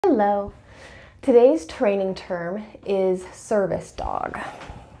Hello. Today's training term is service dog.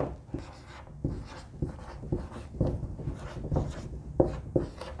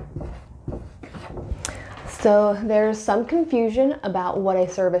 So there's some confusion about what a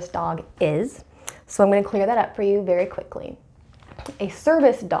service dog is. So I'm going to clear that up for you very quickly. A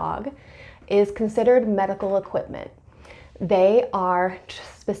service dog is considered medical equipment. They are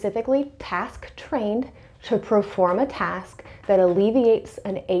specifically task trained to perform a task that alleviates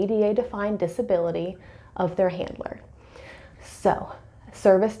an ADA-defined disability of their handler. So,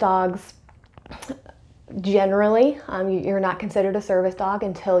 service dogs, generally, you're not considered a service dog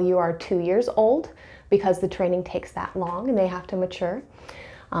until you are 2 years old because the training takes that long and they have to mature.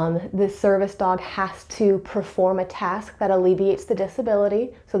 The service dog has to perform a task that alleviates the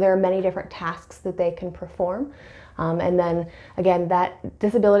disability. So there are many different tasks that they can perform. And then again, that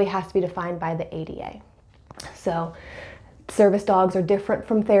disability has to be defined by the ADA. So service dogs are different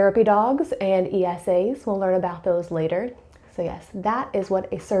from therapy dogs and ESAs. We'll learn about those later. So yes, that is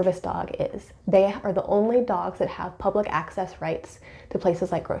what a service dog is. They are the only dogs that have public access rights to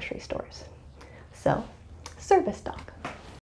places like grocery stores. So, service dog.